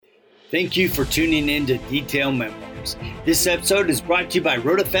Thank you for tuning in to Detail Memoirs. This episode is brought to you by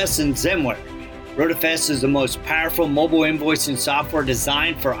RotaFest and Zenware. RotaFest is the most powerful mobile invoicing software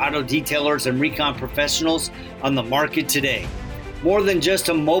designed for auto detailers and recon professionals on the market today. More than just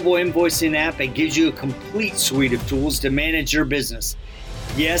a mobile invoicing app, it gives you a complete suite of tools to manage your business.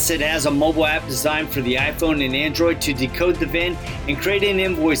 Yes, it has a mobile app designed for the iPhone and Android to decode the VIN and create an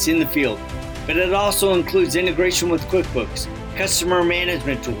invoice in the field. But it also includes integration with QuickBooks, customer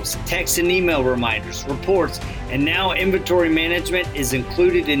management tools, text and email reminders, reports, and now inventory management is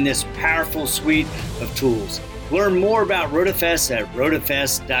included in this powerful suite of tools. Learn more about RotaFest at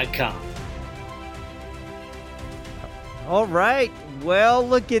rotafest.com. All right. Well,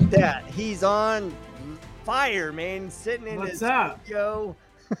 look at that. He's on fire, man. Sitting in his studio.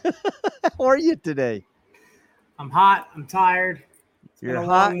 How are you today? I'm hot. I'm tired. It's You're been a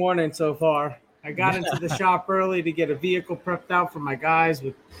hot? long morning so far. I got into the shop early to get a vehicle prepped out for my guys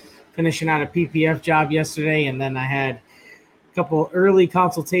with finishing out a PPF job yesterday. And then I had a couple early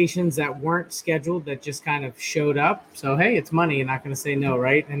consultations that weren't scheduled that just kind of showed up. So, hey, it's money. You're not going to say no,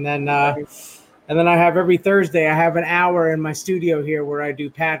 right? And then I have every Thursday, I have an hour in my studio here where I do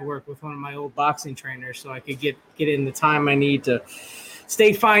pad work with one of my old boxing trainers so I could get in the time I need to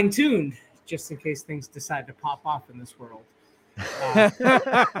stay fine-tuned just in case things decide to pop off in this world.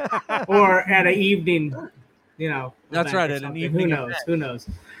 Or at an evening, That's right. At an evening, who knows?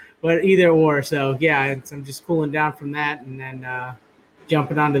 But either or. So yeah, I'm just cooling down from that, and then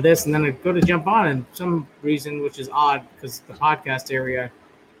jumping onto this, and then I go to jump on, and some reason which is odd because the podcast area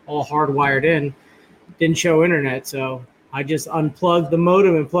all hardwired in didn't show internet, so I just unplugged the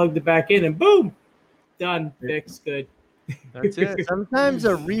modem and plugged it back in, and boom, done, fixed, good. That's it. Sometimes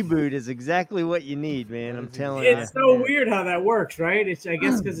a reboot is exactly what you need, man. I'm telling you. It's so weird how that works, right? I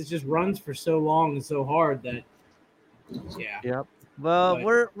guess because it just runs for so long and so hard that, yeah. Yep. Well,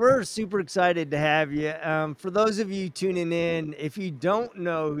 we're super excited to have you. For those of you tuning in, if you don't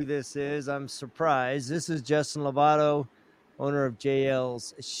know who this is, I'm surprised. This is Justin Lovato, owner of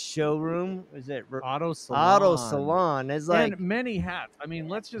JL's showroom. Is it Auto Salon? Auto Salon. It's like and many hats. I mean,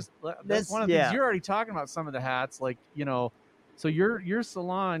 that's one of the yeah. things. You're already talking about some of the hats, like so your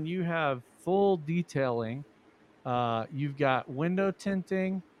salon, you have full detailing. You've got window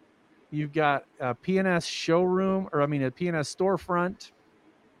tinting. You've got a P&S showroom, a P&S storefront.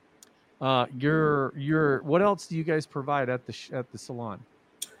 What else do you guys provide at the salon?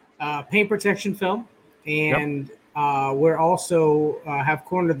 Paint protection film, and we're also have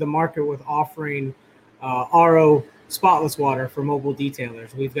cornered the market with offering RO spotless water for mobile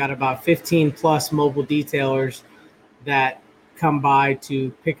detailers. We've got about 15 plus mobile detailers that come by to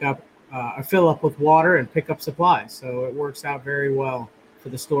pick up or fill up with water and pick up supplies. So it works out very well for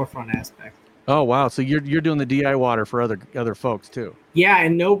the storefront aspect. Oh wow! So you're doing the DI water for other folks too. Yeah,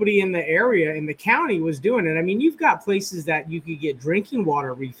 and nobody in the area in the county was doing it. I mean, you've got places that you could get drinking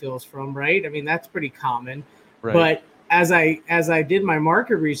water refills from, right? I mean, that's pretty common. Right. But as I did my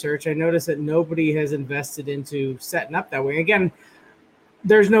market research, I noticed that nobody has invested into setting up that way. Again,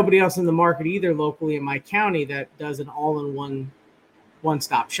 there's nobody else in the market either locally in my county that does an all-in-one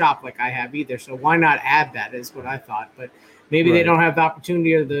one-stop shop like I have either. So why not add that is what I thought. But maybe they don't have the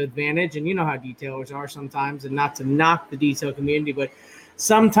opportunity or the advantage. And you know how detailers are sometimes, and not to knock the detail community, but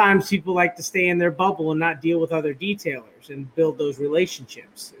sometimes people like to stay in their bubble and not deal with other detailers and build those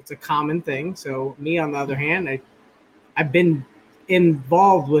relationships. It's a common thing. So me, on the other hand, I've been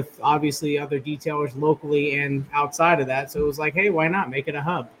involved with obviously other detailers locally and outside of that. So it was like, hey, why not make it a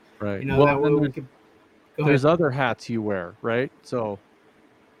hub? Right. That way we could go there's ahead. other hats you wear, right? So,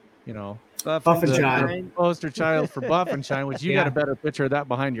 Buff and Shine. Poster child for Buff and Shine, which you got a better picture of that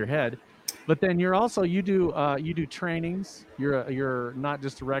behind your head. But then you do trainings. You're not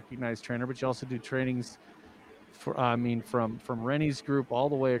just a recognized trainer, but you also do trainings from Rennie's group all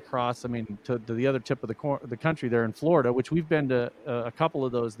the way across. To the other tip of the country there in Florida, which we've been to a couple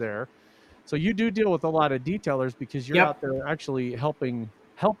of those there. So you do deal with a lot of detailers because you're out there actually helping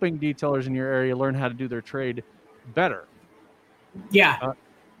detailers in your area learn how to do their trade better. Yeah.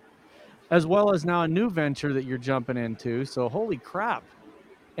 As well as now a new venture that you're jumping into. So holy crap.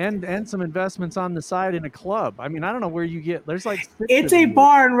 And some investments on the side in a club. I mean, I don't know where you get. There's like it's a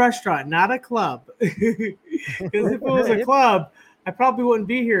bar and restaurant, not a club. Because if it was a club, I probably wouldn't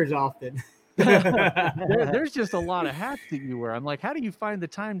be here as often. There's just a lot of hats that you wear. I'm like, how do you find the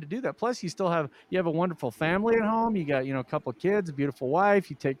time to do that? Plus, you have a wonderful family at home. You got a couple of kids, a beautiful wife.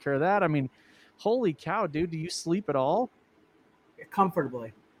 You take care of that. I mean, holy cow, dude! Do you sleep at all?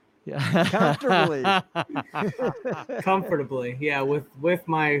 Comfortably. Yeah, comfortably. Comfortably, yeah. With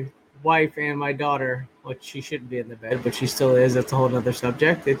my wife and my daughter, which she shouldn't be in the bed, but she still is. That's a whole nother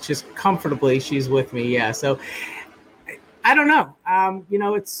subject. It's just comfortably she's with me. Yeah. So I don't know.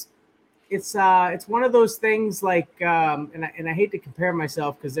 It's one of those things like, and I hate to compare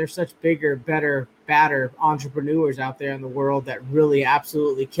myself because there's such bigger, better, badder entrepreneurs out there in the world that really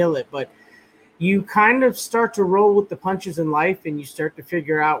absolutely kill it. But you kind of start to roll with the punches in life, and you start to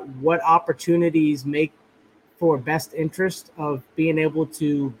figure out what opportunities make for best interest of being able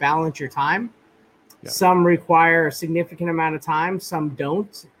to balance your time. Yeah. Some require a significant amount of time, some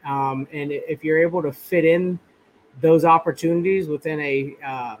don't. And if you're able to fit in those opportunities within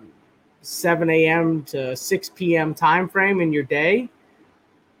a 7 a.m. to 6 p.m. time frame in your day,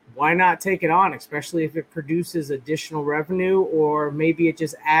 why not take it on, especially if it produces additional revenue, or maybe it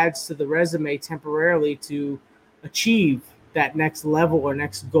just adds to the resume temporarily to achieve that next level or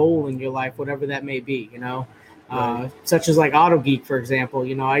next goal in your life, whatever that may be, right. Such as like AutoGeek, for example.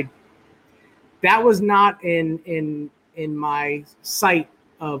 That was not in my sight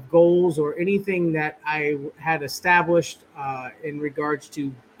of goals or anything that I had established in regards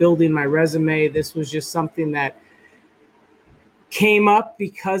to building my resume. This was just something that came up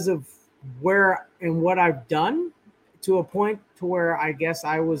because of where and what I've done, to a point to where I guess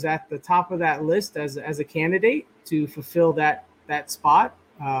I was at the top of that list as a candidate to fulfill that spot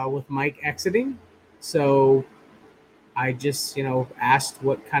with Mike exiting. So I just, asked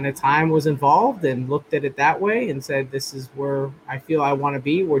what kind of time was involved and looked at it that way and said, this is where I feel I want to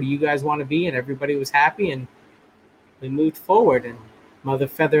be. Where do you guys want to be? And everybody was happy, and we moved forward, and mother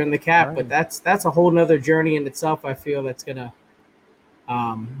feather in the cap. Right. But that's a whole nother journey in itself. I feel that's going to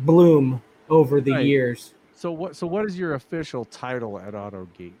bloom over the years. So what is your official title at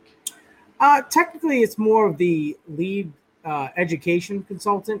AutoGeek? Technically, it's more of the lead education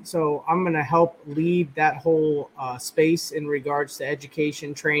consultant. So I'm going to help lead that whole space in regards to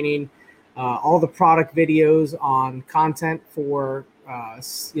education, training, all the product videos on content for,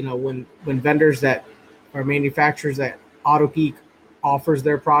 when vendors that are manufacturers that AutoGeek offers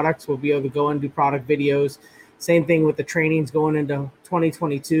their products, will be able to go and do product videos. Same thing with the trainings going into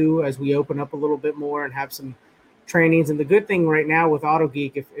 2022 as we open up a little bit more and have some trainings. And the good thing right now with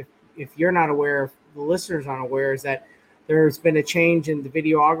AutoGeek, if you're not aware, if the listeners aren't aware, is that there's been a change in the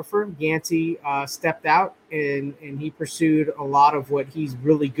videographer. Yancey stepped out and he pursued a lot of what he's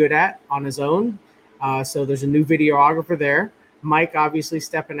really good at on his own. So there's a new videographer there. Mike obviously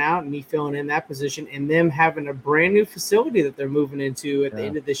stepping out and me filling in that position, and them having a brand new facility that they're moving into at the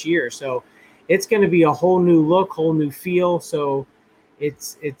end of this year. So it's going to be a whole new look, whole new feel. So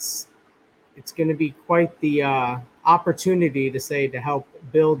it's going to be quite the opportunity to help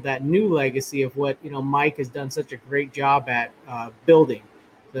build that new legacy of what Mike has done such a great job at building,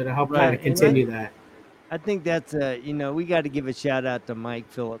 so to help kind of continue that. I think that's we got to give a shout out to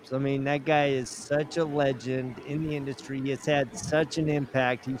Mike Phillips. I mean, that guy is such a legend in the industry. He has had such an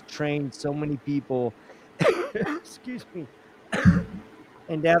impact. He's trained so many people. Excuse me.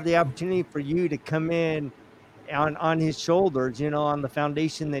 And to have the opportunity for you to come in on his shoulders, on the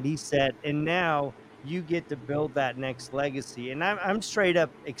foundation that he set, and now you get to build that next legacy. And I'm straight up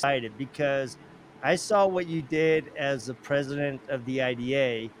excited because I saw what you did as the president of the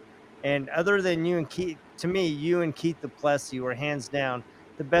IDA. And other than you and Keith, to me, you and Keith Duplessis were hands down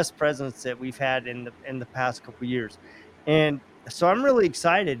the best presidents that we've had in the past couple of years. And so I'm really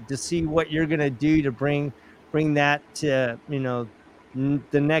excited to see what you're going to do to bring that to,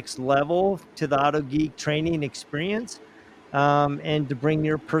 the next level to the AutoGeek training experience, and to bring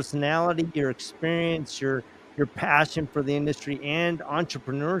your personality, your experience, your passion for the industry and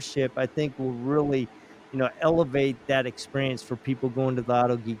entrepreneurship. I think will really elevate that experience for people going to the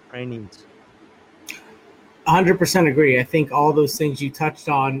AutoGeek trainings. 100% agree. I think all those things you touched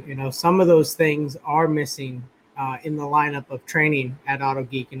on, some of those things are missing in the lineup of training at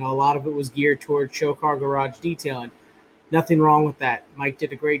AutoGeek. A lot of it was geared towards show car garage detailing. Nothing wrong with that. Mike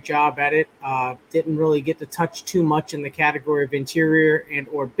did a great job at it. Didn't really get to touch too much in the category of interior and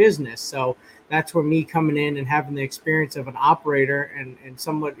or business. So that's where me coming in and having the experience of an operator and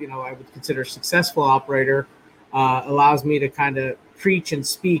somewhat, I would consider a successful operator, allows me to kind of preach and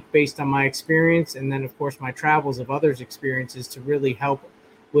speak based on my experience. And then, of course, my travels of others' experiences to really help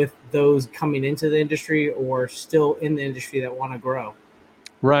with those coming into the industry or still in the industry that want to grow.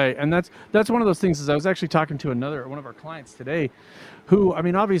 Right. And that's one of those things. Is I was actually talking to one of our clients today who,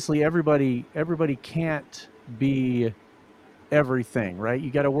 obviously everybody can't be everything, right?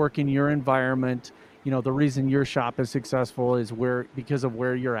 You got to work in your environment. The reason your shop is successful is because of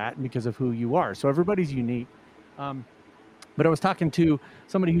where you're at and because of who you are. So everybody's unique. But I was talking to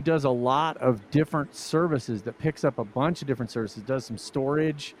somebody who does a lot of different services, that picks up a bunch of different services, does some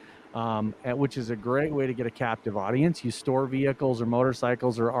storage, which is a great way to get a captive audience. You store vehicles or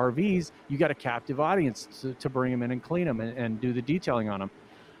motorcycles or RVs, you got a captive audience to bring them in and clean them and do the detailing on them.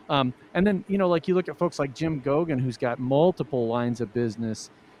 And then, like you look at folks like Jim Gogan, who's got multiple lines of business.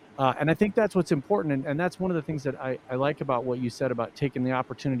 And I think that's what's important. And that's one of the things that I like about what you said about taking the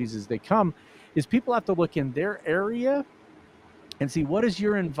opportunities as they come, is people have to look in their area and see, what does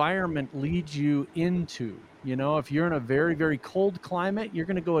your environment lead you into? If you're in a very, very cold climate, you're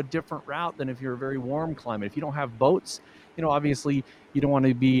going to go a different route than if you're a very warm climate. If you don't have boats, obviously you don't want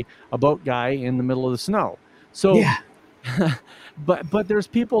to be a boat guy in the middle of the snow. So, yeah. but there's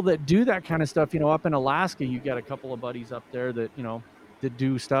people that do that kind of stuff. Up in Alaska, you got a couple of buddies up there that, that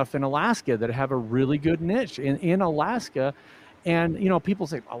do stuff in Alaska that have a really good niche in Alaska. And, people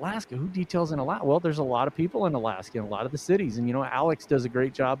say, Alaska, who details in Alaska? Well, there's a lot of people in Alaska, in a lot of the cities. And, Alex does a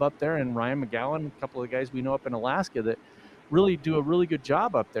great job up there, and Ryan McGowan, a couple of the guys we know up in Alaska that really do a really good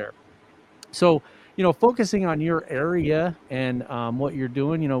job up there. So, focusing on your area and what you're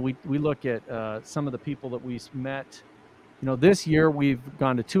doing, we look at some of the people that we met. This year we've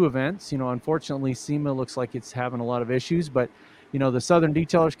gone to 2 events. Unfortunately, SEMA looks like it's having a lot of issues, but, the Southern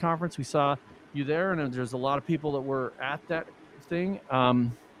Detailers Conference, we saw you there, and there's a lot of people that were at that thing.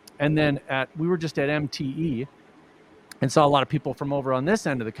 And then we were just at MTE and saw a lot of people from over on this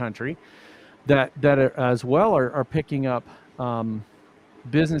end of the country that are, as well are picking up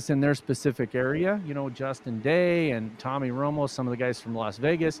business in their specific area. Justin Day and Tommy Romo, some of the guys from Las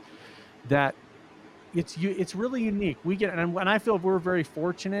Vegas, that it's really unique. We get, and I feel we're very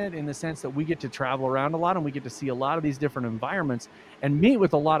fortunate in the sense that we get to travel around a lot, and we get to see a lot of these different environments and meet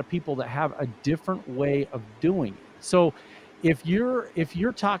with a lot of people that have a different way of doing it. So if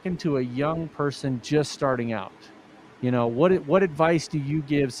you're talking to a young person just starting out, what advice do you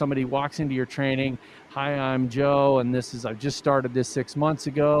give somebody who walks into your training? Hi, I'm Joe, and I've just started this 6 months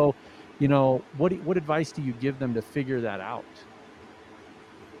ago. What advice do you give them to figure that out?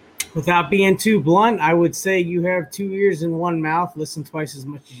 Without being too blunt, I would say you have 2 ears and 1 mouth. Listen twice as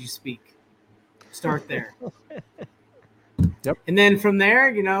much as you speak. Start there. Yep. And then from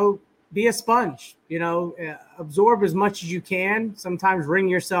there, be a sponge. Absorb as much as you can. Sometimes wring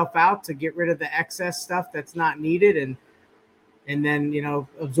yourself out to get rid of the excess stuff that's not needed, and then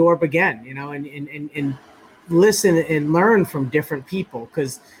absorb again. And listen and learn from different people,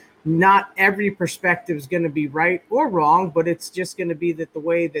 because not every perspective is going to be right or wrong, but it's just going to be that the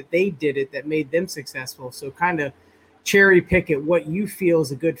way that they did it that made them successful. So kind of cherry pick at what you feel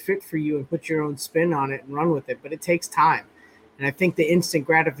is a good fit for you and put your own spin on it and run with it. But it takes time. And I think the instant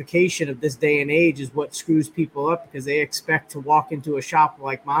gratification of this day and age is what screws people up, because they expect to walk into a shop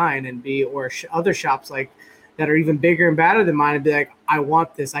like mine or other shops like that are even bigger and badder than mine and be like, I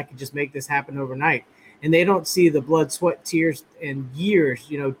want this. I could just make this happen overnight. And they don't see the blood, sweat, tears, and years,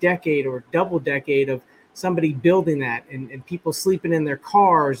 decade or double decade of somebody building that, and people sleeping in their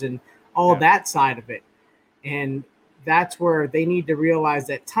cars and all that side of it. And that's where they need to realize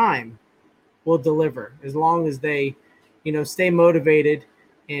that time will deliver as long as they, stay motivated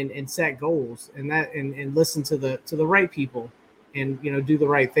and set goals and listen to the right people and, do the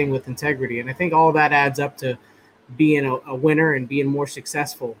right thing with integrity. And I think all that adds up to being a winner and being more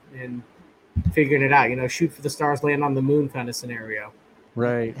successful and figuring it out, shoot for the stars, land on the moon kind of scenario.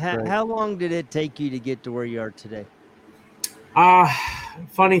 Right. How long did it take you to get to where you are today?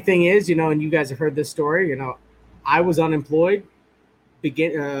 Funny thing is, and you guys have heard this story, I was unemployed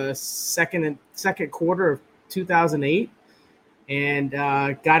second quarter of 2008 and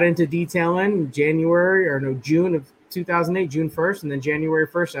got into detailing June of 2008, June 1st, and then January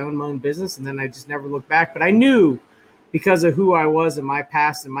 1st, I owned my own business, and then I just never looked back. But I knew, because of who I was and my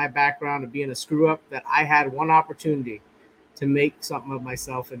past and my background of being a screw up, that I had one opportunity to make something of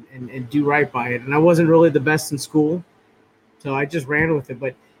myself and do right by it. And I wasn't really the best in school, so I just ran with it.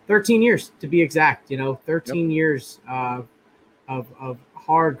 But 13 years to be exact, 13 years of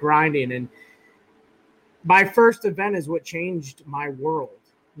hard grinding. And my first event is what changed my world,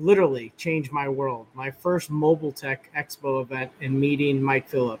 literally changed my world. My first Mobile Tech Expo event, and meeting Mike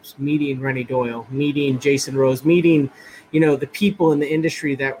Phillips, meeting Rennie Doyle, meeting Jason Rose, meeting, the people in the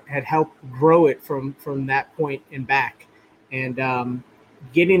industry that had helped grow it from that point and back, and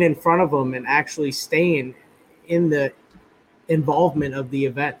getting in front of them and actually staying in the involvement of the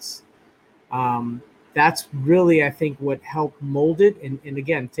events. That's really, I think, what helped mold it. And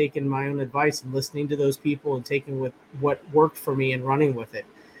again, taking my own advice and listening to those people and taking what worked for me and running with it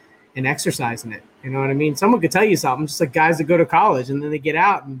and exercising it. You know what I mean? Someone could tell you something, just like guys that go to college and then they get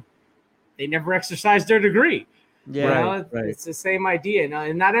out and they never exercise their degree. Yeah, right. It's the same idea.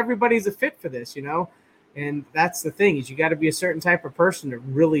 And not everybody's a fit for this, And that's the thing, is you got to be a certain type of person to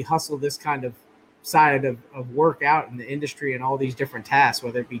really hustle this kind of side of work out in the industry and all these different tasks,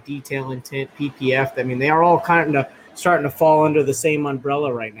 whether it be detail, intent, PPF. I mean, they are all kind of starting to fall under the same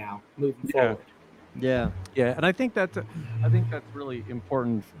umbrella right now moving forward. Yeah. And I think that's really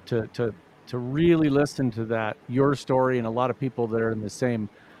important to really listen to that, your story, and a lot of people that are in the same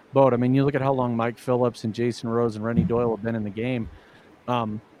boat. I mean, you look at how long Mike Phillips and Jason Rose and Rennie Doyle have been in the game.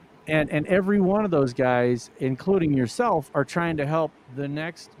 And every one of those guys, including yourself, are trying to help the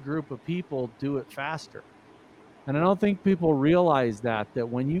next group of people do it faster. And I don't think people realize that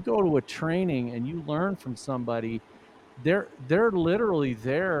when you go to a training and you learn from somebody, they're literally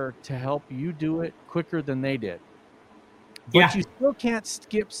there to help you do it quicker than they did. But you still can't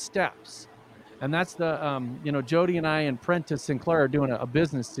skip steps. And that's the, Jody and I and Prentice Sinclair are doing a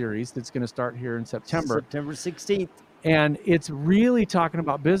business series that's going to start here in September 16th. And it's really talking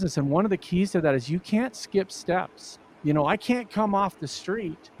about business. And one of the keys to that is you can't skip steps. I can't come off the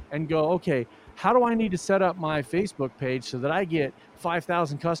street and go, okay, how do I need to set up my Facebook page so that I get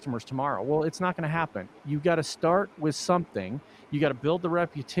 5,000 customers tomorrow? Well, it's not going to happen. You got to start with something. You got to build the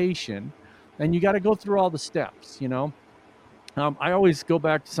reputation, and you got to go through all the steps, I always go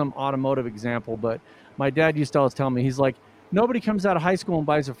back to some automotive example, but my dad used to always tell me, he's like, nobody comes out of high school and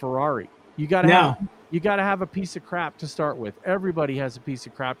buys a Ferrari. You got to have a piece of crap to start with. Everybody has a piece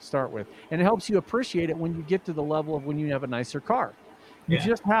of crap to start with. And it helps you appreciate it when you get to the level of when you have a nicer car. You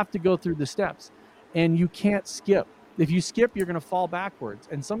just have to go through the steps, and you can't skip. If you skip, you're going to fall backwards.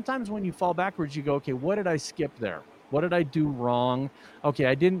 And sometimes when you fall backwards, you go, okay, what did I skip there? What did I do wrong? Okay,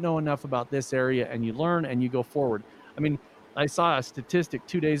 I didn't know enough about this area, and you learn and you go forward. I mean, I saw a statistic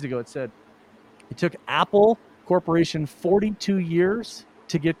 2 days ago. It said it took Apple Corporation 42 years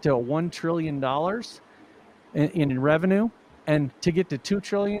to get to $1 trillion in revenue, and to get to $2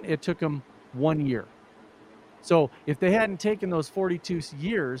 trillion, it took them 1 year. So if they hadn't taken those 42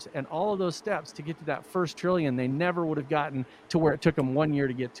 years and all of those steps to get to that first trillion, they never would have gotten to where it took them 1 year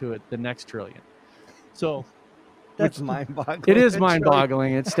to get to it, the next trillion. So that's mind-boggling. It is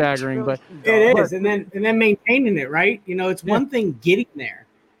mind-boggling. It's staggering, but it is. And then maintaining it, right? It's one thing getting there.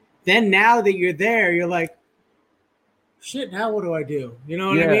 Then now that you're there, you're like, shit, now what do I do? You know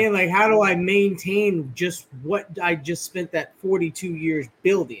what I mean? Like, how do I maintain just what I just spent that 42 years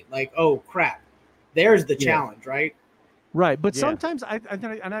building? Like, oh crap, there's the challenge, right? Right, but sometimes I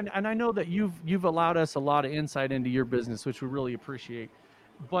know that you've allowed us a lot of insight into your business, which we really appreciate.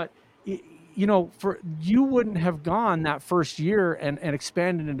 But for you wouldn't have gone that first year and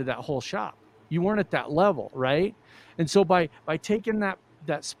expanded into that whole shop. You weren't at that level, right? And so by taking that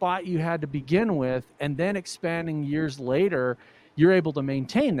spot you had to begin with and then expanding years later, you're able to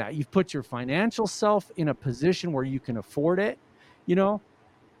maintain that. You've put your financial self in a position where you can afford it.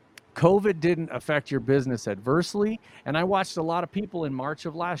 COVID didn't affect your business adversely. And I watched a lot of people in March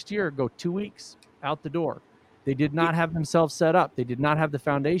of last year go 2 weeks out the door. They did not have themselves set up. They did not have the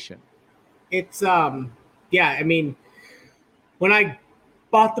foundation. It's, I mean, when I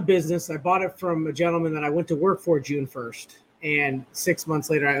bought the business, I bought it from a gentleman that I went to work for June 1st. And 6 months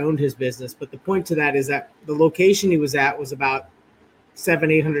later, I owned his business. But the point to that is that the location he was at was about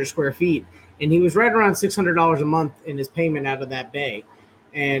 700-800 square feet. And he was right around $600 a month in his payment out of that bay.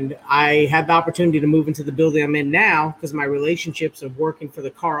 And I had the opportunity to move into the building I'm in now because my relationships of working for the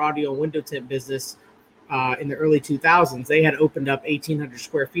car audio and window tint business in the early 2000s, they had opened up 1,800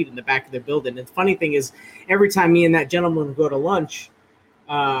 square feet in the back of their building. And the funny thing is, every time me and that gentleman would go to lunch,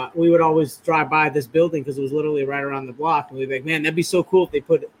 we would always drive by this building because it was literally right around the block. And we'd be like, man, that'd be so cool if they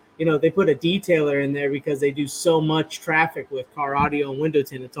put a detailer in there because they do so much traffic with car audio and window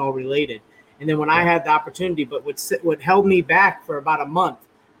tint. It's all related. And then when I had the opportunity, but what held me back for about a month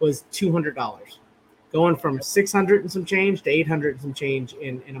was $200, going from 600 and some change to 800 and some change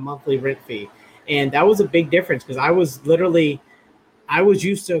in a monthly rent fee. And that was a big difference because I was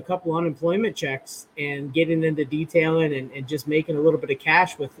used to a couple unemployment checks and getting into detailing and just making a little bit of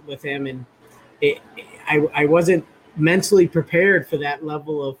cash with him. And I wasn't mentally prepared for that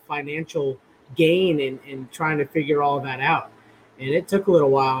level of financial gain and trying to figure all that out. And it took a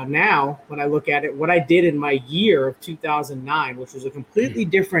little while. And now when I look at it, what I did in my year of 2009, which was a completely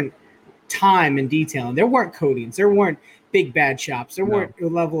different time in detailing, there weren't coatings, there weren't big bad shops, there weren't a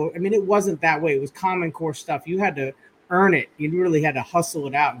level. I mean, it wasn't that way. It was common core stuff. You had to earn it. You really had to hustle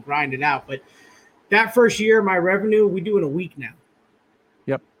it out and grind it out. But that first year, my revenue, we do in a week now.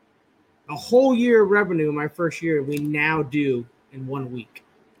 Yep. A whole year of revenue my first year, we now do in 1 week.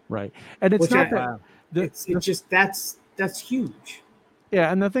 Right. And it's not that's huge. Yeah,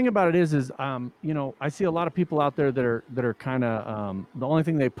 and the thing about it is you know, I see a lot of people out there that are kind of the only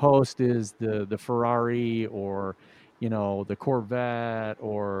thing they post is the Ferrari or, you know, the Corvette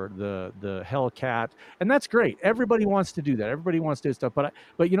or the Hellcat, and that's great. Everybody wants to do that. Everybody wants to do stuff. But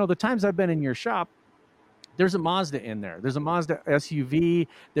you know, the times I've been in your shop, there's a Mazda in there. There's a Mazda SUV.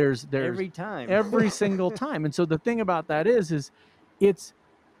 There's every time, every single time. And so the thing about that is it's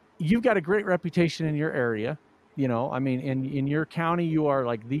you've got a great reputation in your area. You know, I mean, in your county, you are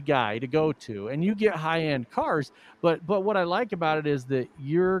like the guy to go to, and you get high-end cars. But what I like about it is that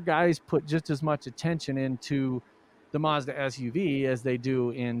your guys put just as much attention into the Mazda SUV as they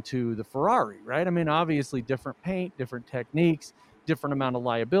do into the Ferrari, right? I mean, obviously different paint, different techniques, different amount of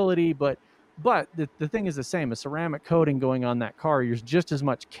liability, but the thing is the same. A ceramic coating going on that car, there's just as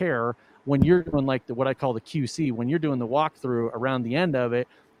much care when you're doing like what I call the QC, when you're doing the walkthrough around the end of it.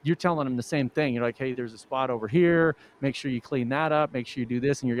 You're telling them the same thing. You're like, hey, there's a spot over here. Make sure you clean that up. Make sure you do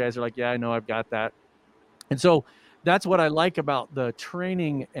this. And your guys are like, yeah, I know, I've got that. And so that's what I like about the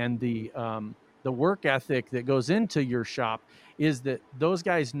training and the work ethic that goes into your shop is that those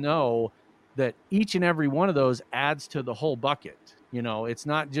guys know that each and every one of those adds to the whole bucket. You know, it's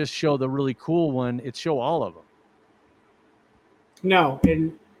not just show the really cool one, it's show all of them. No.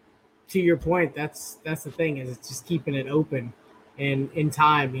 And to your point, that's the thing, is it's just keeping it open. And in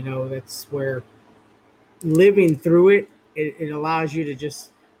time, you know, that's where living through it allows you to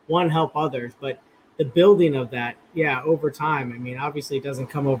just, one, help others, but the building of that, yeah, over time. I mean, obviously it doesn't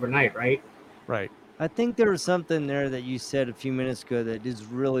come overnight, right? Right. I think there was something there that you said a few minutes ago that is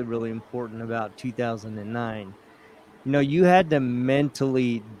really, really important about 2009. You know, you had to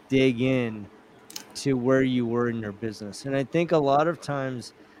mentally dig in to where you were in your business. And I think a lot of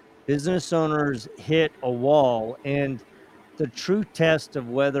times business owners hit a wall, and the true test of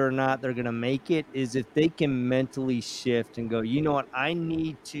whether or not they're going to make it is if they can mentally shift and go, you know what, I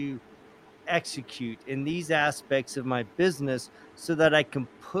need to execute in these aspects of my business so that I can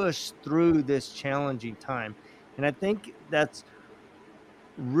push through this challenging time. And I think that's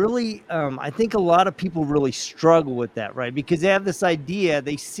really, I think a lot of people really struggle with that, right? Because they have this idea,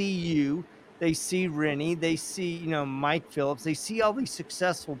 they see you, they see Rennie, they see, you know, Mike Phillips, they see all these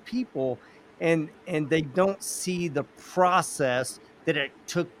successful people, and they don't see the process that it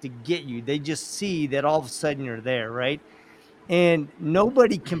took to get you. They just see that all of a sudden you're there, right? And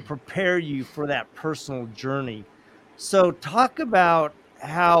nobody can prepare you for that personal journey. So talk about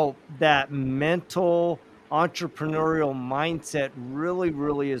how that mental entrepreneurial mindset really,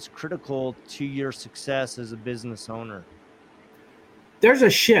 really is critical to your success as a business owner. There's a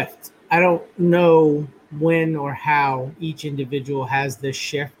shift. I don't know when or how each individual has this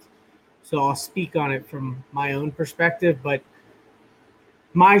shift. So I'll speak on it from my own perspective, but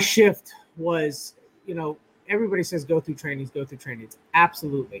my shift was, you know, everybody says go through trainings.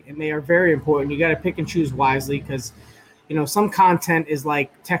 Absolutely. And they are very important. You got to pick and choose wisely because, you know, some content is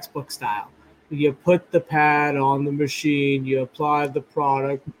like textbook style. You put the pad on the machine, you apply the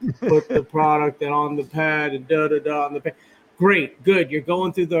product, put the product on the pad and da-da-da on the pad. Great, good. You're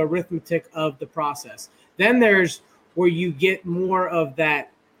going through the arithmetic of the process. Then there's where you get more of that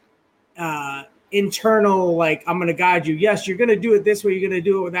internal, like, I'm going to guide you. Yes, you're going to do it this way. You're going to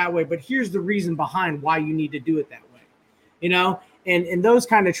do it that way. But here's the reason behind why you need to do it that way. You know, and those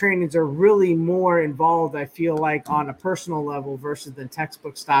kind of trainings are really more involved, I feel like, on a personal level versus the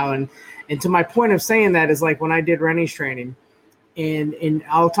textbook style. And to my point of saying that is like when I did Rennie's training, and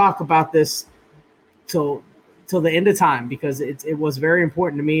I'll talk about this till the end of time because it was very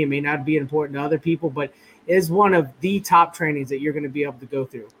important to me. It may not be important to other people, but is one of the top trainings that you're going to be able to go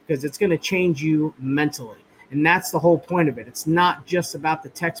through because it's going to change you mentally. And that's the whole point of it. It's not just about the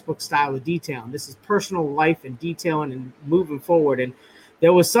textbook style of detailing. This is personal life and detailing and moving forward. And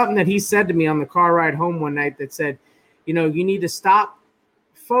there was something that he said to me on the car ride home one night that said, you know, you need to stop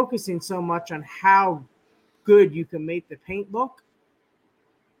focusing so much on how good you can make the paint look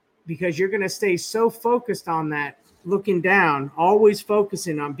because you're going to stay so focused on that, looking down, always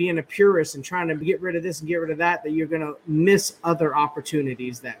focusing on being a purist and trying to get rid of this and get rid of that, that you're going to miss other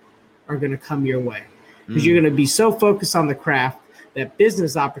opportunities that are going to come your way. Because you're going to be so focused on the craft that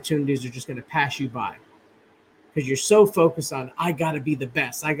business opportunities are just going to pass you by. Because you're so focused on, I got to be the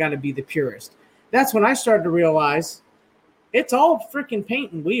best. I got to be the purist. That's when I started to realize it's all freaking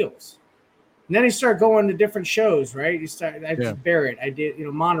paint and wheels. And then I started going to different shows, right? I did Barrett, I did, you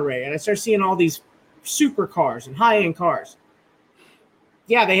know, Monterey, and I started seeing all these super cars and high-end cars.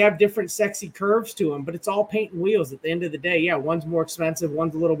 Yeah, they have different sexy curves to them, but it's all paint and wheels at the end of the day. Yeah, one's more expensive,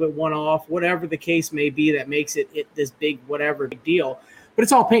 one's a little bit one-off, whatever the case may be that makes it this big, whatever big deal. But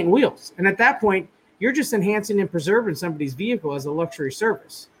it's all paint and wheels. And at that point, you're just enhancing and preserving somebody's vehicle as a luxury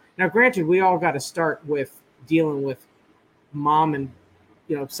service. Now, granted, we all got to start with dealing with mom and,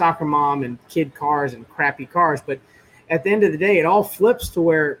 soccer mom and kid cars and crappy cars. But at the end of the day, it all flips to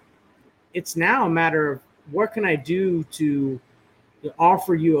where it's now a matter of what can I do to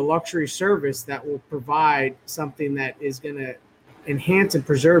offer you a luxury service that will provide something that is going to enhance and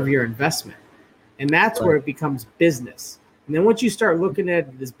preserve your investment. And that's where it becomes business. And then once you start looking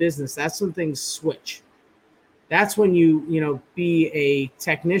at this business, that's when things switch. That's when you be a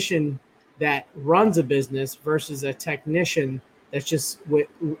technician that runs a business versus a technician that's just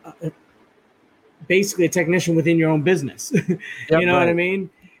basically a technician within your own business. What I mean?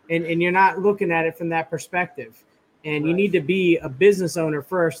 And you're not looking at it from that perspective. And you need to be a business owner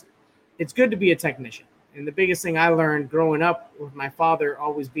first. It's good to be a technician. And the biggest thing I learned growing up with my father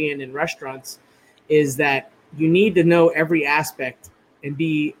always being in restaurants is that you need to know every aspect and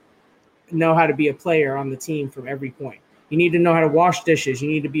know how to be a player on the team from every point. You need to know how to wash dishes. You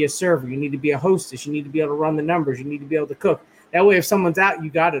need to be a server. You need to be a hostess. You need to be able to run the numbers. You need to be able to cook. That way, if someone's out, you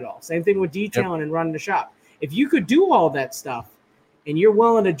got it all. Same thing with detailing and running the shop. If you could do all that stuff and you're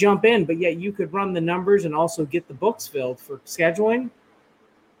willing to jump in, but yet you could run the numbers and also get the books filled for scheduling,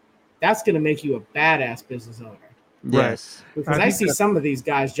 that's going to make you a badass business owner. Yes. Because I see some of these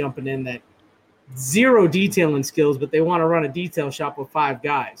guys jumping in that zero detailing skills, but they want to run a detail shop with 5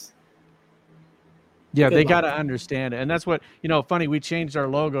 guys. Yeah, they got to understand it. And that's what, funny, we changed our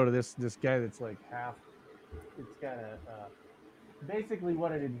logo to this guy that's like half, it's got basically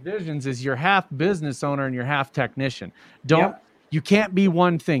what it envisions is you're half business owner and you're half technician. You can't be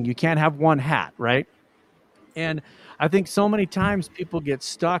one thing. You can't have one hat, right? And I think so many times people get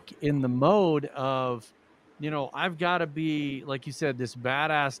stuck in the mode of, I've got to be, like you said, this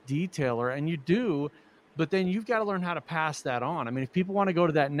badass detailer, and you do, but then you've got to learn how to pass that on. I mean, if people want to go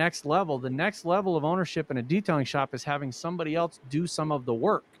to that next level, the next level of ownership in a detailing shop is having somebody else do some of the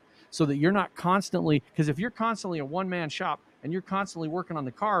work so that you're not constantly, because if you're constantly a one-man shop and you're constantly working on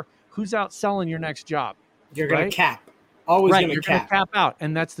the car, who's out selling your next job? You're going to cap. Always right, you're going to cap out,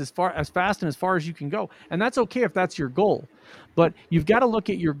 and that's as fast and as far as you can go. And that's okay if that's your goal. But you've got to look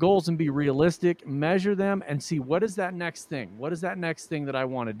at your goals and be realistic, measure them, and see what is that next thing? What is that next thing that I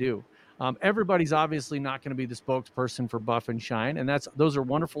want to do? Everybody's obviously not going to be the spokesperson for Buff and Shine, and those are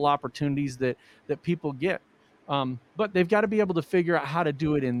wonderful opportunities that people get. But they've got to be able to figure out how to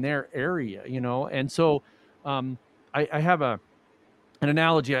do it in their area, And so I have an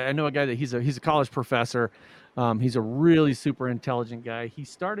analogy. I know a guy that he's a college professor. He's a really super intelligent guy. He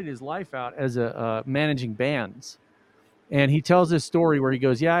started his life out as a managing bands. And he tells this story where he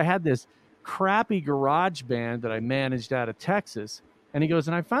goes, I had this crappy garage band that I managed out of Texas. And he goes,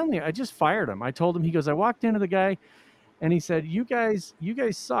 and I just fired him. I told him, he goes, I walked into the guy and he said, you guys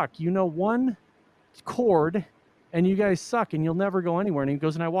suck. One chord and you guys suck and you'll never go anywhere. And he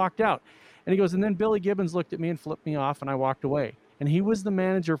goes, and I walked out. And he goes, and then Billy Gibbons looked at me and flipped me off and I walked away. And he was the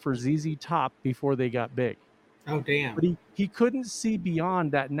manager for ZZ Top before they got big. Oh, damn. But he couldn't see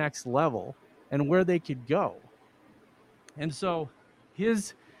beyond that next level and where they could go. And so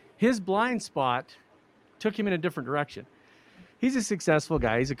his blind spot took him in a different direction. He's a successful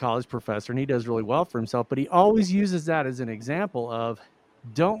guy. He's a college professor, and he does really well for himself. But he always uses that as an example of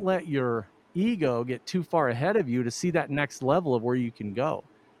don't let your ego get too far ahead of you to see that next level of where you can go.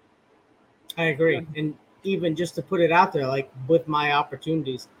 I agree. And even just to put it out there, like with my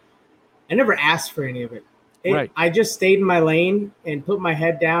opportunities, I never asked for any of it. Right. I just stayed in my lane and put my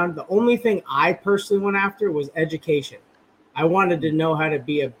head down. The only thing I personally went after was education. I wanted to know how to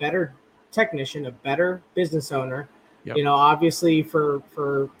be a better technician, a better business owner, obviously for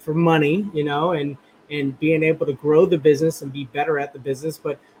money, and being able to grow the business and be better at the business.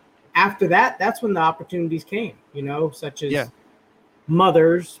 But after that, that's when the opportunities came, such as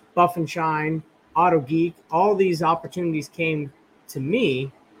Mothers, Buff and Shine, Auto Geek. All these opportunities came to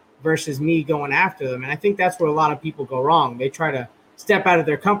me versus me going after them. And I think that's where a lot of people go wrong. They try to step out of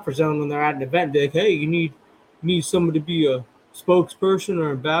their comfort zone when they're at an event and be like, hey, you need somebody to be a spokesperson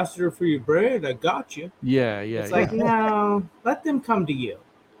or ambassador for your brand. I got you. Yeah. It's like, no, let them come to you.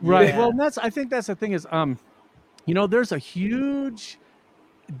 Right. Yeah. Well, I think that's the thing is, there's a huge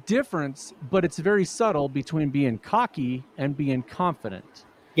difference, but it's very subtle between being cocky and being confident.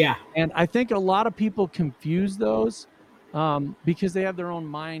 Yeah. And I think a lot of people confuse those because they have their own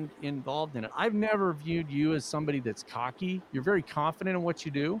mind involved in it. I've never viewed you as somebody that's cocky. You're very confident in what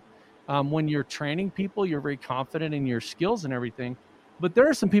you do. When you're training people, you're very confident in your skills and everything. But there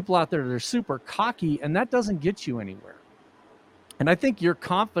are some people out there that are super cocky, and that doesn't get you anywhere. And I think your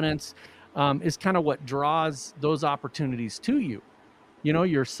confidence is kind of what draws those opportunities to you.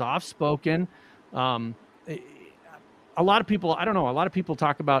 You're soft-spoken. A lot of people, I don't know, a lot of people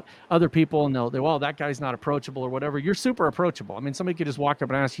talk about other people and well, that guy's not approachable or whatever. You're super approachable. I mean, somebody could just walk up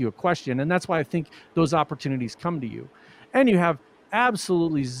and ask you a question, and that's why I think those opportunities come to you. And you have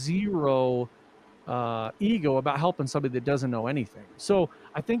absolutely zero ego about helping somebody that doesn't know anything. So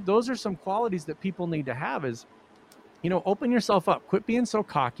I think those are some qualities that people need to have is, open yourself up, quit being so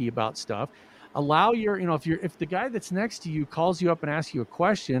cocky about stuff. Allow your, if the guy that's next to you calls you up and asks you a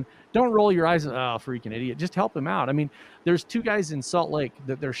question, don't roll your eyes and, oh, freaking idiot. Just help him out. I mean, there's two guys in Salt Lake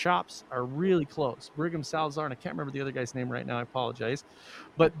that their shops are really close. Brigham Salazar, and I can't remember the other guy's name right now. I apologize.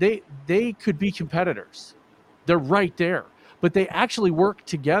 But they could be competitors. They're right there. But they actually work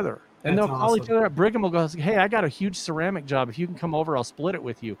together. And they'll call each other up. Brigham will go, hey, I got a huge ceramic job. If you can come over, I'll split it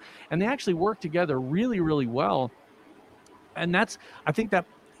with you. And they actually work together really, really well. And I think that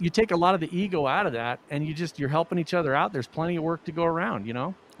you take a lot of the ego out of that, and you're helping each other out. There's plenty of work to go around,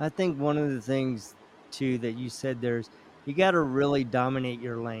 I think one of the things too that you said you got to really dominate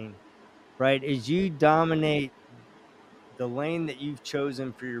your lane, right? As you dominate the lane that you've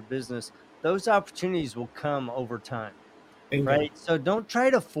chosen for your business, those opportunities will come over time. Right. So don't try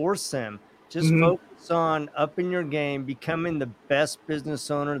to force them. Just focus on upping your game, becoming the best business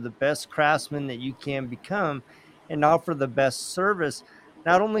owner, the best craftsman that you can become, and offer the best service.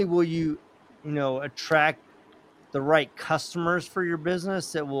 Not only will you, attract the right customers for your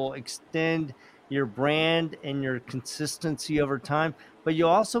business that will extend your brand and your consistency over time, but you'll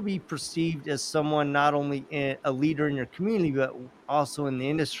also be perceived as someone not only a leader in your community, but also in the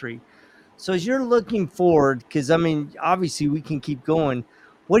industry. So as you're looking forward, because obviously we can keep going.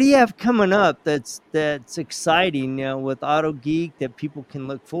 What do you have coming up that's exciting, with Auto Geek that people can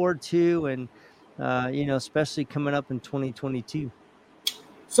look forward to, and especially coming up in 2022?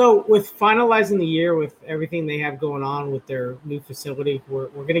 So with finalizing the year with everything they have going on with their new facility, we're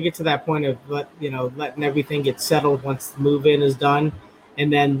going to get to that point of letting everything get settled once the move in is done,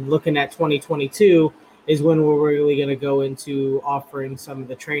 and then looking at 2022. Is when we're really going to go into offering some of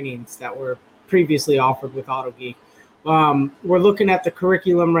the trainings that were previously offered with Auto Geek. We're looking at the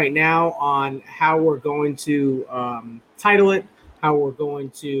curriculum right now on how we're going to title it, how we're going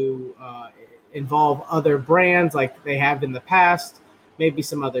to involve other brands like they have in the past, maybe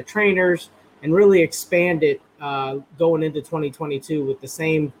some other trainers, and really expand it going into 2022 with the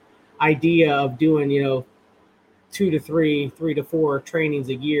same idea of doing, 2 to 3 to 4 trainings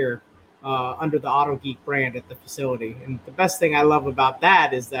a year under the Auto Geek brand at the facility. And the best thing I love about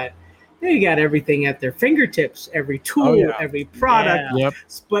that is that they got everything at their fingertips, every tool, every product. Yeah. Yep.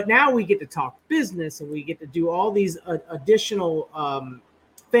 But now we get to talk business, and we get to do all these additional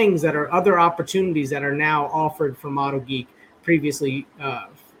things that are other opportunities that are now offered from Auto Geek previously,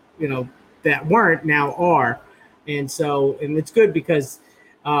 that weren't, now are. And it's good because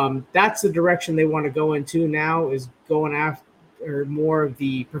that's the direction they want to go into now, is going after more of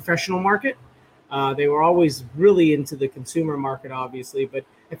the professional market. They were always really into the consumer market, obviously, but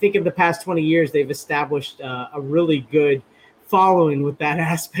I think in the past 20 years, they've established a really good following with that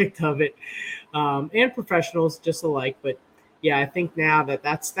aspect of it, and professionals just alike. But yeah, I think now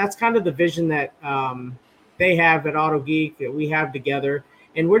that's kind of the vision that they have at Auto Geek, that we have together,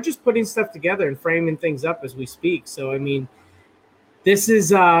 and we're just putting stuff together and framing things up as we speak. So, this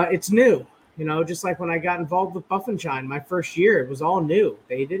is, it's new. Just like when I got involved with Buff and Shine, my first year, it was all new.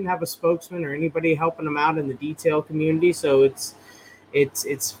 They didn't have a spokesman or anybody helping them out in the detail community. So it's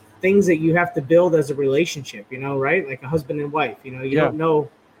things that you have to build as a relationship, right? Like a husband and wife, you don't know.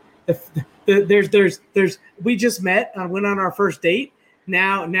 We just met and went on our first date.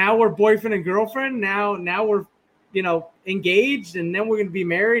 Now we're boyfriend and girlfriend. Now we're, engaged, and then we're going to be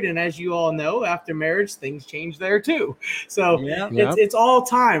married. And as you all know, after marriage, things change there too. So it's all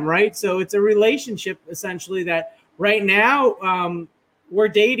time, right? So it's a relationship essentially that right now we're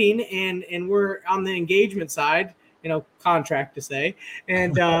dating and we're on the engagement side, contract to say.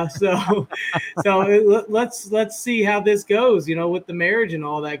 And so let's see how this goes, with the marriage and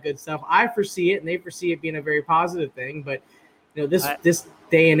all that good stuff. I foresee it, and they foresee it being a very positive thing, but this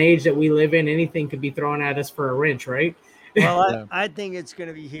day and age that we live in, anything could be thrown at us for a wrench, right? Well, I think it's going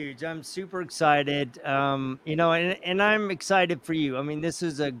to be huge. I'm super excited, and I'm excited for you. This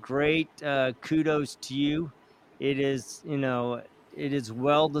is a great kudos to you. It is, it is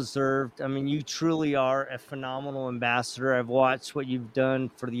well-deserved. You truly are a phenomenal ambassador. I've watched what you've done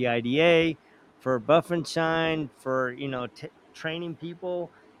for the IDA, for Buff and Shine, for, training people.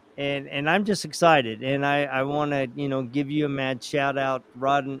 And I'm just excited, and I want to, give you a mad shout out.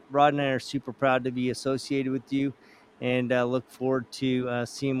 Rod and I are super proud to be associated with you, and look forward to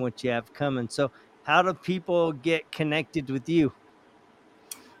seeing what you have coming. So how do people get connected with you?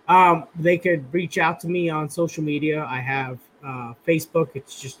 They could reach out to me on social media. I have Facebook.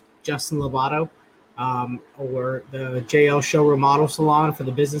 It's just Justin Lovato, or the JL Show Remodel Salon for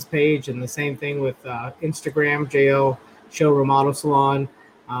the business page, and the same thing with Instagram, JL Show Remodel Salon.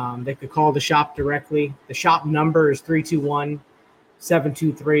 They could call the shop directly. The shop number is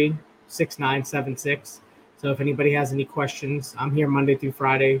 321-723-6976. So if anybody has any questions, I'm here Monday through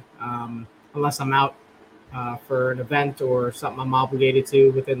Friday, unless I'm out for an event or something I'm obligated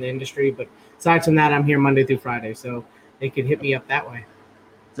to within the industry. But aside from that, I'm here Monday through Friday. So they could hit me up that way.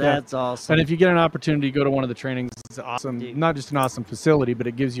 That's awesome. And if you get an opportunity to go to one of the trainings, it's awesome. Dude. Not just an awesome facility, but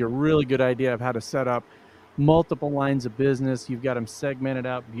it gives you a really good idea of how to set up multiple lines of business. You've got them segmented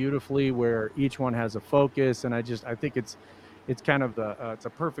out beautifully where each one has a focus. And I think it's kind of it's a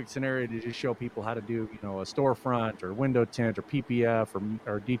perfect scenario to just show people how to do, a storefront or window tint or PPF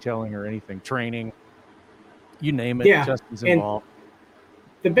or detailing or anything, training, you name it. Yeah. Justin's involved.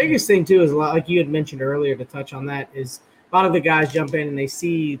 The biggest thing too is, a lot like you had mentioned earlier, to touch on that, is a lot of the guys jump in and they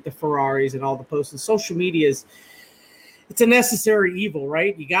see the Ferraris and all the posts, and social media it's a necessary evil,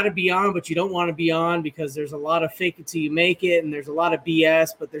 right? You got to be on, but you don't want to be on because there's a lot of fake it till you make it, and there's a lot of BS,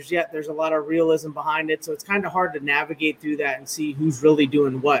 but there's a lot of realism behind it. So it's kind of hard to navigate through that and see who's really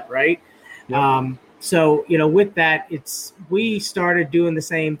doing what, right? Yep. So, with that, we started doing the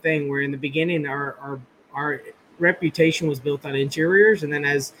same thing where in the beginning our reputation was built on interiors, and then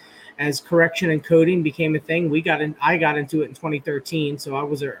as correction and coding became a thing, I got into it in 2013. So I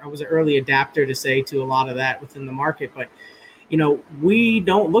was an early adapter to a lot of that within the market. But we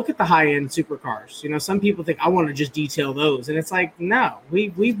don't look at the high end supercars. Some people think I want to just detail those, and it's like, no,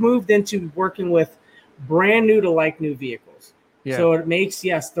 we've moved into working with brand new to like new vehicles. Yeah. So it makes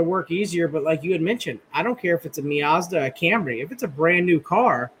the work easier. But like you had mentioned, I don't care if it's a Mazda, a Camry, if it's a brand new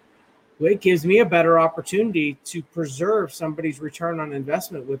car, it gives me a better opportunity to preserve somebody's return on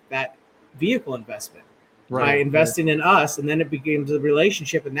investment with that vehicle investment by investing in us. And then it begins a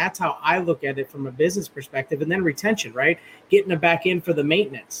relationship. And that's how I look at it from a business perspective. And then retention, right? Getting it back in for the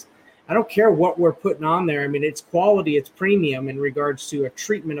maintenance. I don't care what we're putting on there. I mean, it's quality, it's premium in regards to a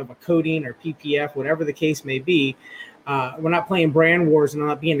treatment of a coating or PPF, whatever the case may be. We're not playing brand wars, and I'm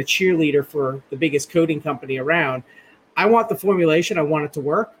not being a cheerleader for the biggest coating company around. I want the formulation. I want it to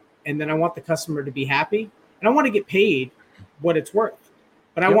work. And then I want the customer to be happy, and I want to get paid what it's worth,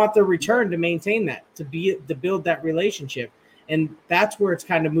 but I want the return to maintain that, to build that relationship. And that's where it's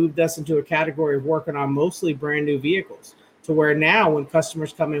kind of moved us into a category of working on mostly brand new vehicles, to where now when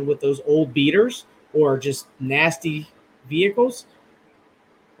customers come in with those old beaters or just nasty vehicles,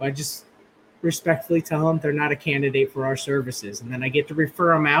 I just respectfully tell them they're not a candidate for our services. And then I get to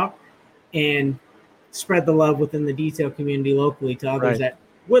refer them out and spread the love within the detail community locally to others that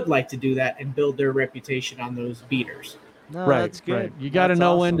would like to do that and build their reputation on those beaters. No, that's good. Right. You got to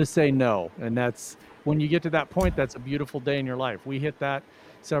know when to say no. And that's when you get to that point, that's a beautiful day in your life. We hit that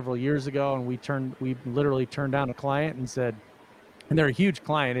several years ago, and we literally turned down a client and said, and they're a huge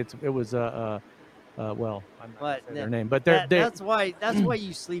client. It was well, I'm not saying their name, but that's why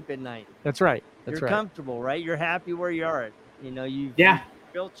you sleep at night. That's right. You're comfortable, right? You're happy where you are. You've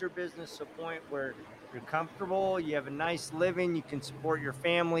built your business to a point where you're comfortable, you have a nice living, you can support your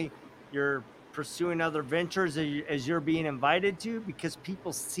family, you're pursuing other ventures as you're being invited to, because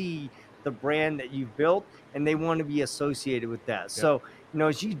people see the brand that you've built and they want to be associated with that. Yep. So,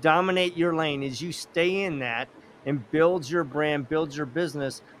 as you dominate your lane, as you stay in that and build your brand, build your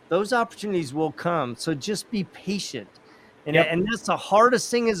business, those opportunities will come. So just be patient. And that's the hardest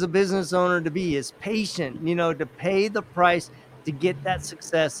thing as a business owner to be, is patient, to pay the price to get that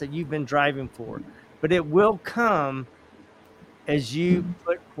success that you've been driving for. But it will come as you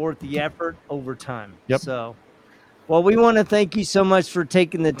put forth the effort over time. Yep. So, well, we want to thank you so much for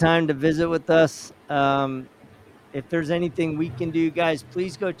taking the time to visit with us. If there's anything we can do, guys,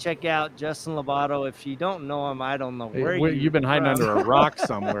 please go check out Justin Lovato. If you don't know him, I don't know where you've been hiding under a rock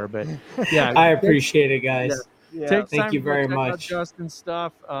somewhere, but yeah, I appreciate it, guys. Yeah. Thank you very much. Justin's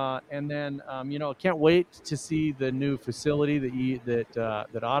stuff, and then can't wait to see the new facility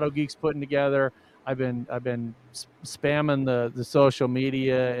that Auto Geek's putting together. I've been spamming the social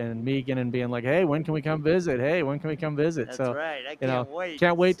media and Megan and being like, hey, when can we come visit? Hey, when can we come visit? That's right. I can't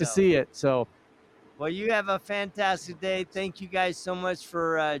can't wait to see it. So, well, you have a fantastic day. Thank you guys so much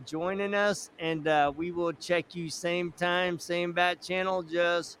for joining us, and we will check you same time, same bat channel,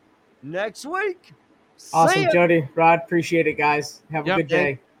 just next week. Awesome, Jody, Rod, appreciate it, guys. Have a good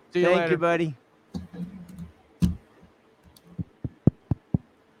day. See you later. Thank you, buddy.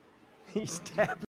 He's tapping.